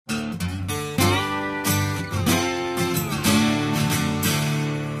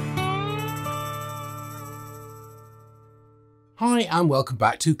Hi and welcome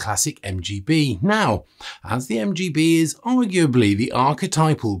back to Classic MGB. Now, as the MGB is arguably the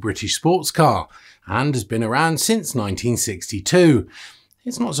archetypal British sports car and has been around since 1962,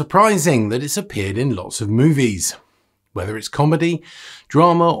 it's not surprising that it's appeared in lots of movies. Whether it's comedy,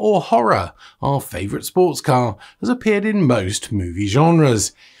 drama or horror, our favourite sports car has appeared in most movie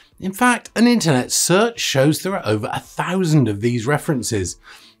genres. In fact, an internet search shows there are over 1,000 of these references,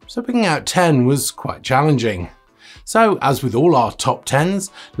 so picking out 10 was quite challenging. So, as with all our top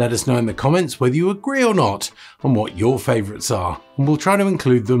 10s, let us know in the comments whether you agree or not on what your favourites are, and we'll try to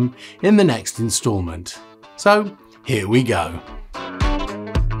include them in the next instalment. So, here we go.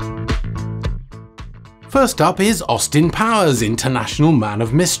 First up is Austin Powers' International Man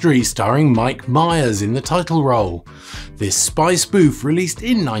of Mystery, starring Mike Myers in the title role. This spy spoof, released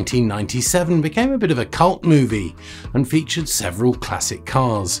in 1997, became a bit of a cult movie and featured several classic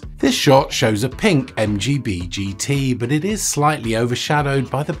cars. This shot shows a pink MGB-GT, but it is slightly overshadowed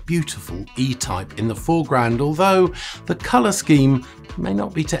by the beautiful E-Type in the foreground, although the colour scheme may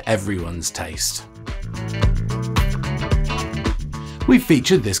not be to everyone's taste. We've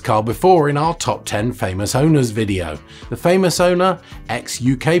featured this car before in our top 10 famous owners video. The famous owner,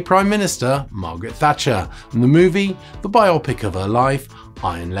 ex-UK Prime Minister Margaret Thatcher, and the movie, the biopic of her life,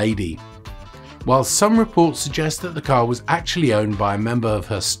 Iron Lady. While some reports suggest that the car was actually owned by a member of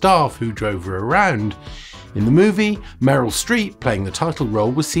her staff who drove her around, in the movie, Meryl Streep, playing the title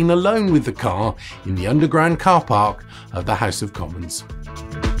role, was seen alone with the car in the underground car park of the House of Commons.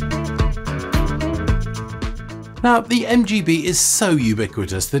 Now, the MGB is so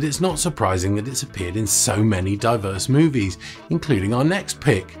ubiquitous that it's not surprising that it's appeared in so many diverse movies, including our next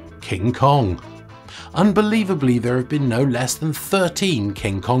pick, King Kong. Unbelievably, there have been no less than 13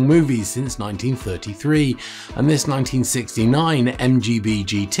 King Kong movies since 1933, and this 1969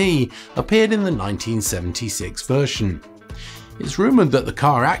 MGB-GT appeared in the 1976 version. It's rumoured that the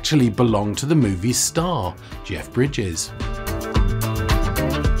car actually belonged to the movie's star, Jeff Bridges.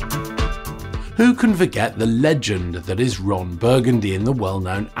 Who can forget the legend that is Ron Burgundy in the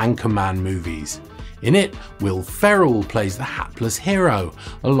well-known Anchorman movies? In it, Will Ferrell plays the hapless hero,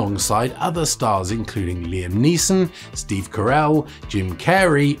 alongside other stars including Liam Neeson, Steve Carell, Jim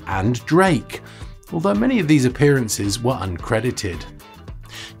Carrey and Drake, although many of these appearances were uncredited.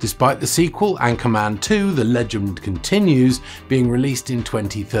 Despite the sequel, Anchorman 2, The Legend Continues, being released in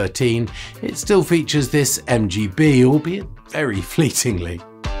 2013, it still features this MGB, albeit very fleetingly.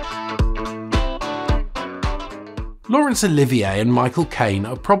 Laurence Olivier and Michael Caine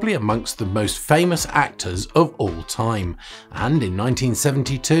are probably amongst the most famous actors of all time, and in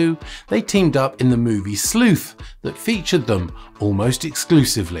 1972 they teamed up in the movie Sleuth that featured them almost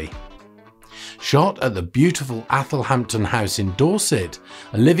exclusively. Shot at the beautiful Athelhampton house in Dorset,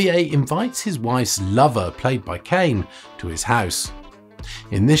 Olivier invites his wife's lover, played by Caine, to his house.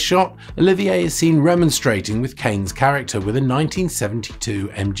 In this shot, Olivier is seen remonstrating with Caine's character with a 1972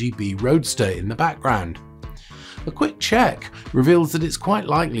 MGB Roadster in the background. A quick check reveals that it's quite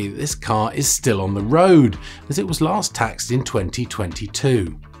likely that this car is still on the road, as it was last taxed in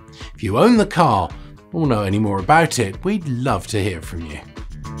 2022. If you own the car or know any more about it, we'd love to hear from you.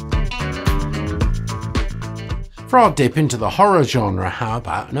 For our dip into the horror genre, how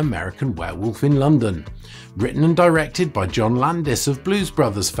about An American Werewolf in London? Written and directed by John Landis of Blues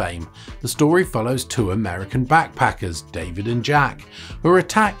Brothers fame, the story follows two American backpackers, David and Jack, who are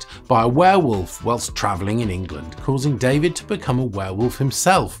attacked by a werewolf whilst travelling in England, causing David to become a werewolf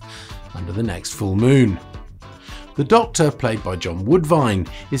himself under the next full moon. The Doctor, played by John Woodvine,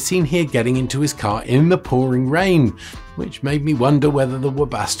 is seen here getting into his car in the pouring rain, which made me wonder whether the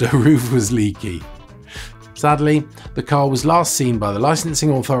Webasto roof was leaky. Sadly, the car was last seen by the licensing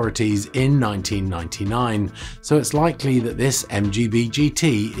authorities in 1999, so it's likely that this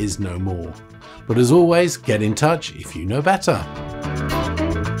MGB-GT is no more. But as always, get in touch if you know better.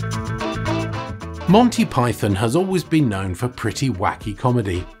 Monty Python has always been known for pretty wacky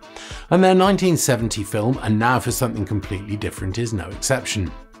comedy, and their 1970 film And Now for Something Completely Different is no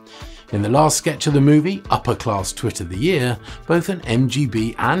exception. In the last sketch of the movie, Upper Class Twit of the Year, both an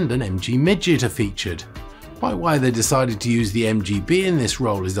MGB and an MG Midget are featured. Quite why they decided to use the MGB in this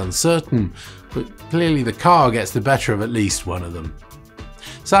role is uncertain, but clearly the car gets the better of at least one of them.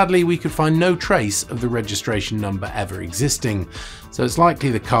 Sadly, we could find no trace of the registration number ever existing, so it's likely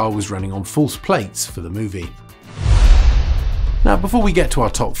the car was running on false plates for the movie. Now, before we get to our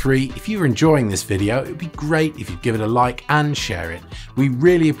top 3, if you're enjoying this video, it would be great if you'd give it a like and share it. We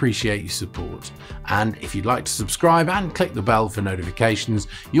really appreciate your support. And if you'd like to subscribe and click the bell for notifications,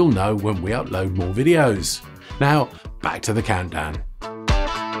 you'll know when we upload more videos. Now, back to the countdown.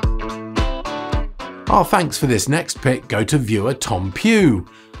 Our thanks for this next pick go to viewer Tom Pugh.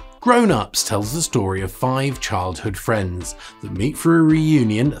 Grown Ups tells the story of 5 childhood friends that meet for a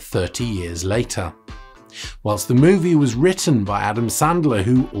reunion 30 years later. Whilst the movie was written by Adam Sandler,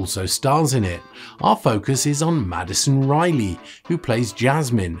 who also stars in it, our focus is on Madison Riley, who plays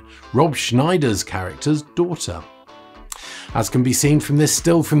Jasmine, Rob Schneider's character's daughter. As can be seen from this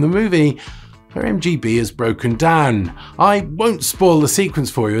still from the movie, her MGB is broken down. I won't spoil the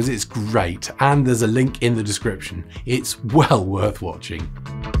sequence for you as it's great, and there's a link in the description. It's well worth watching.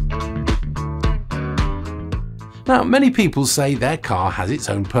 Now, many people say their car has its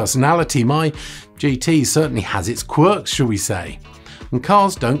own personality. My GT certainly has its quirks, shall we say. And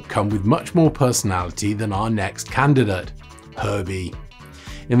cars don't come with much more personality than our next candidate, Herbie.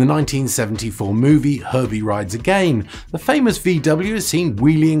 In the 1974 movie Herbie Rides Again, the famous VW is seen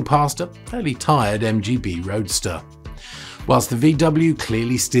wheeling past a fairly tired MGB Roadster. Whilst the VW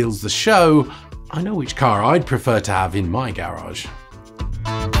clearly steals the show, I know which car I'd prefer to have in my garage.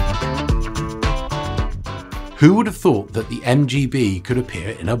 Who would have thought that the MGB could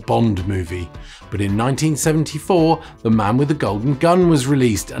appear in a Bond movie? But in 1974, The Man with the Golden Gun was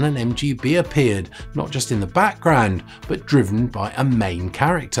released and an MGB appeared, not just in the background, but driven by a main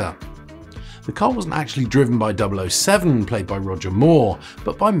character. The car wasn't actually driven by 007, played by Roger Moore,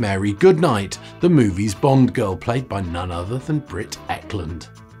 but by Mary Goodnight, the movie's Bond girl, played by none other than Britt Ekland.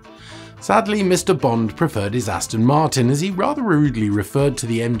 Sadly, Mr. Bond preferred his Aston Martin, as he rather rudely referred to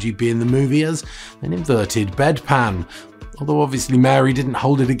the MGB in the movie as an inverted bedpan, although obviously Mary didn't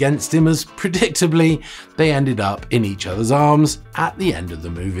hold it against him, as predictably they ended up in each other's arms at the end of the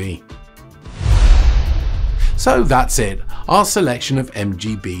movie. So that's it, our selection of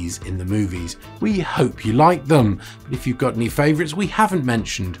MGBs in the movies. We hope you liked them, but if you've got any favourites we haven't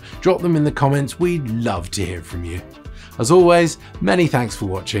mentioned, drop them in the comments, we'd love to hear from you. As always, many thanks for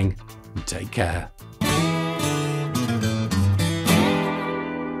watching. Take care.